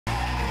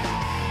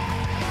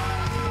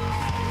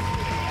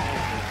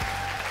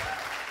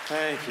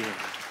Thank you. You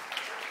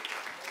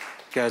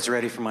guys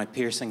ready for my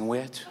piercing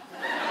wit?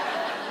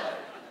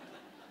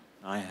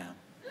 I am.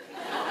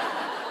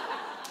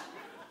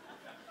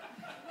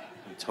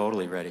 I'm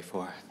totally ready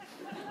for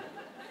it.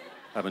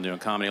 I've been doing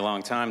comedy a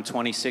long time,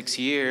 26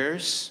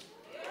 years.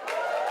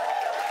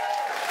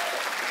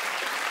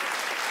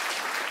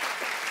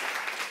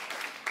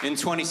 In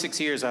 26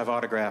 years, I've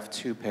autographed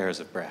 2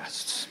 pairs of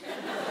breasts.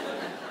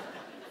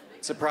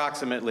 It's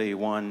approximately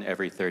 1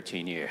 every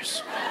 13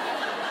 years.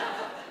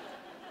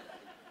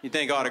 You'd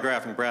think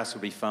autographing breasts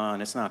would be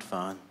fun. It's not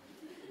fun.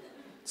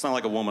 It's not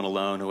like a woman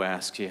alone who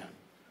asks you.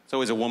 It's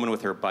always a woman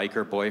with her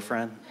biker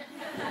boyfriend.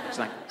 She's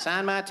like,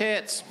 sign my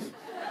tits.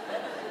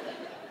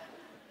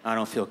 I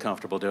don't feel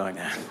comfortable doing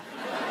that.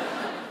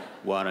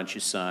 Why don't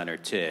you sign her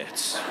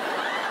tits?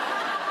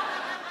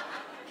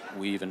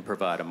 We even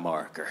provide a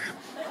marker.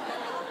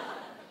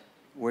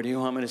 Where do you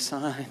want me to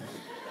sign?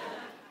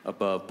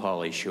 Above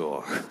Pauly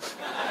Shore.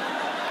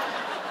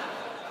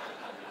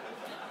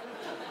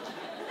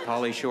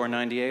 Pauly Shore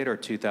 98 or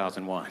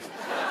 2001?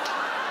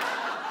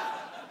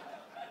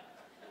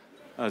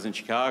 I was in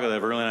Chicago. They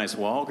have a really nice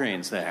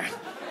Walgreens there.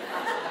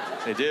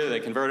 They do. They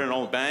converted an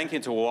old bank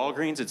into a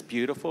Walgreens. It's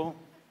beautiful.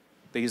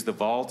 They use the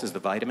vault as the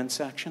vitamin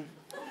section.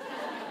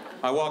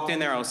 I walked in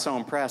there. I was so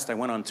impressed. I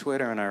went on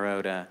Twitter and I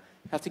wrote,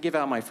 have to give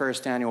out my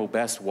first annual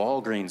Best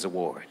Walgreens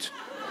Award.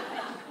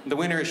 The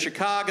winner is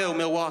Chicago,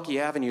 Milwaukee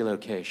Avenue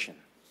location.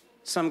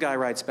 Some guy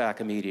writes back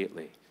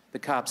immediately. The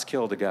cops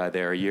killed a guy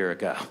there a year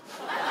ago.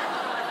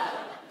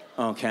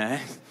 Okay.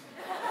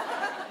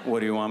 What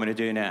do you want me to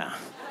do now?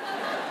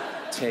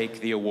 Take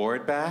the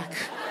award back?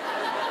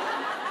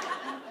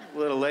 A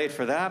little late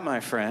for that, my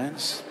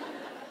friends.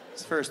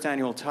 It's the first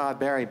annual Todd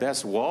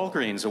Best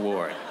Walgreens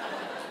Award.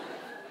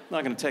 I'm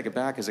not going to take it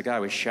back because a guy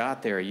was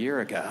shot there a year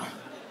ago.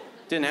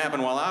 Didn't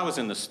happen while I was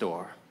in the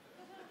store.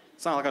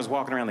 It's not like I was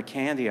walking around the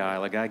candy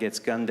aisle, a guy gets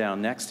gunned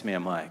down next to me.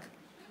 I'm like,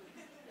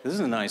 this is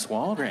a nice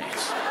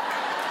Walgreens.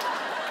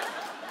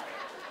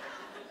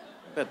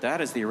 I bet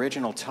that is the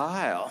original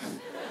tile.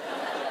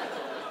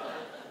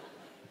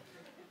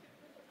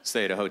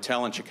 Stayed at a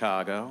hotel in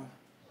Chicago.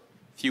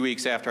 A few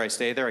weeks after I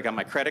stayed there, I got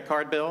my credit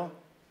card bill, and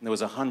there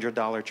was a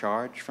 $100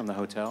 charge from the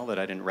hotel that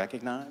I didn't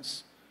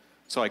recognize.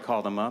 So I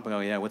called them up. I go,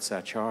 yeah, what's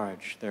that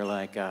charge? They're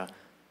like,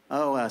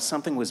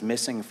 something was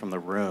missing from the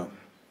room.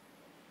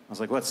 I was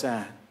like, what's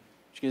that?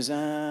 She goes,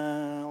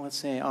 let's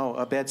see,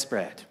 a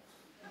bedspread.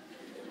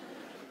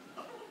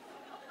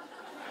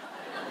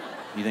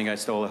 You think I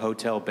stole a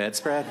hotel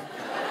bedspread?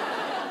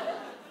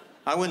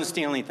 I wouldn't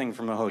steal anything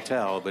from a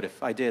hotel, but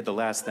if I did, the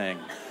last thing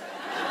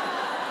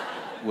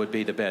would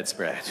be the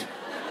bedspread.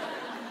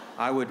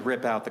 I would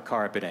rip out the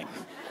carpeting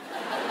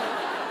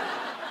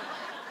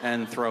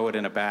and throw it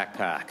in a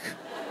backpack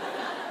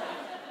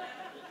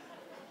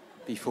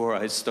before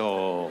I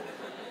stole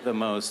the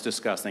most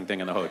disgusting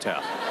thing in the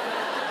hotel.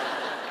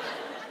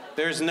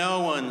 There's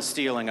no one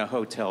stealing a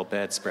hotel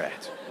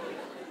bedspread.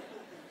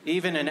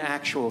 Even an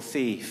actual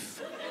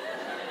thief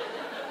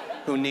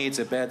who needs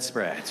a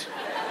bedspread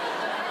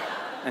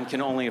and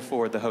can only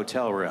afford the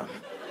hotel room.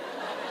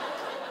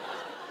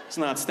 It's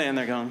not standing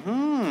there going,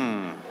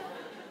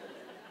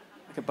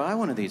 I could buy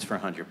one of these for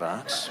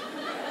 $100.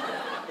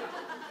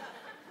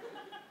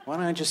 Why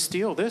don't I just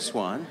steal this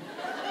one,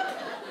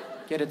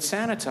 get it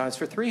sanitized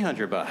for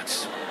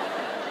 $300?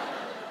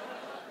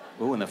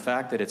 Ooh, and the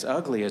fact that it's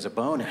ugly is a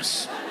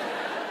bonus.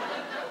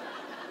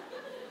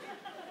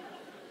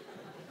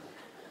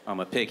 I'm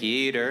a picky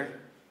eater.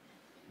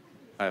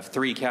 I have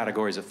 3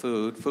 categories of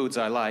food. Foods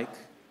I like.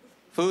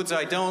 Foods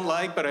I don't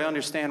like, but I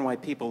understand why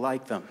people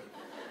like them.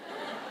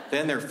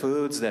 Then there are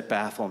foods that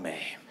baffle me.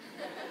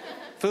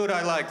 Food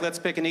I like, let's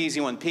pick an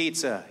easy one.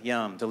 Pizza,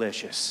 yum,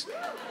 delicious.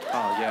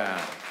 Oh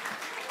yeah,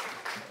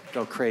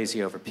 go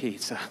crazy over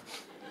pizza.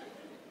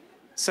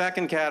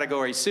 Second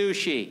category,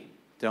 sushi.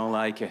 Don't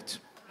like it.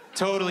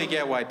 Totally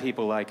get why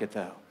people like it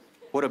though.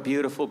 What a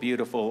beautiful,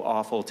 beautiful,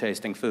 awful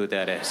tasting food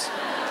that is.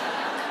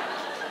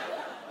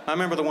 I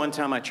remember the one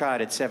time I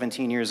tried it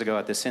 17 years ago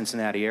at the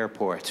Cincinnati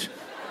airport.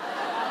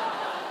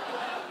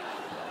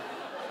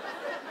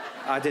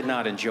 I did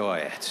not enjoy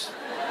it.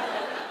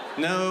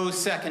 No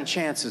second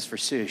chances for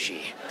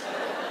sushi.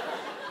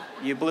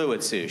 You blew it,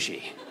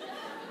 sushi.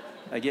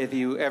 I gave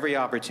you every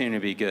opportunity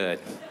to be good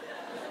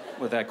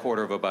with that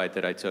quarter of a bite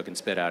that I took and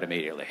spit out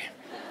immediately.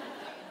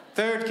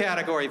 Third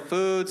category,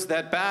 foods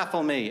that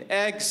baffle me.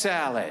 Egg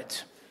salad.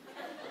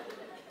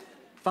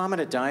 If I'm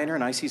at a diner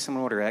and I see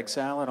someone order egg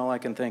salad, all I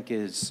can think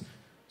is,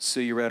 so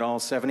you read all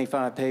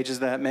 75 pages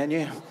of that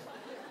menu?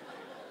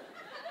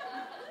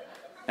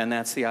 And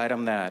that's the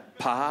item that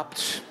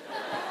popped?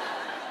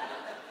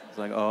 It's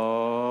like,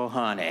 oh,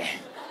 honey,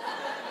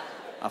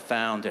 I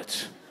found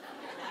it.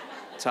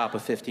 Top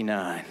of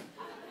 59.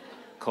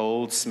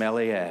 Cold,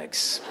 smelly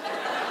eggs.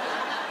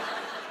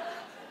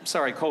 I'm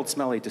sorry, cold,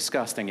 smelly,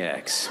 disgusting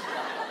eggs.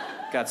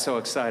 Got so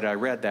excited I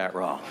read that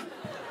wrong.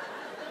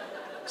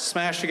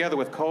 Smashed together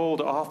with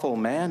cold, awful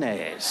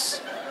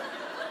mayonnaise.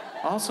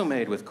 Also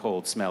made with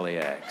cold, smelly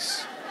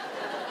eggs.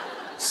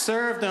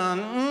 served on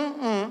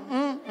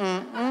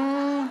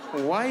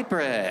white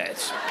bread.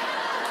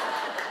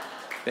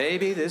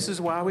 Baby, this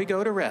is why we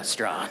go to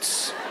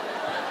restaurants.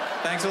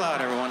 Thanks a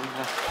lot, everyone.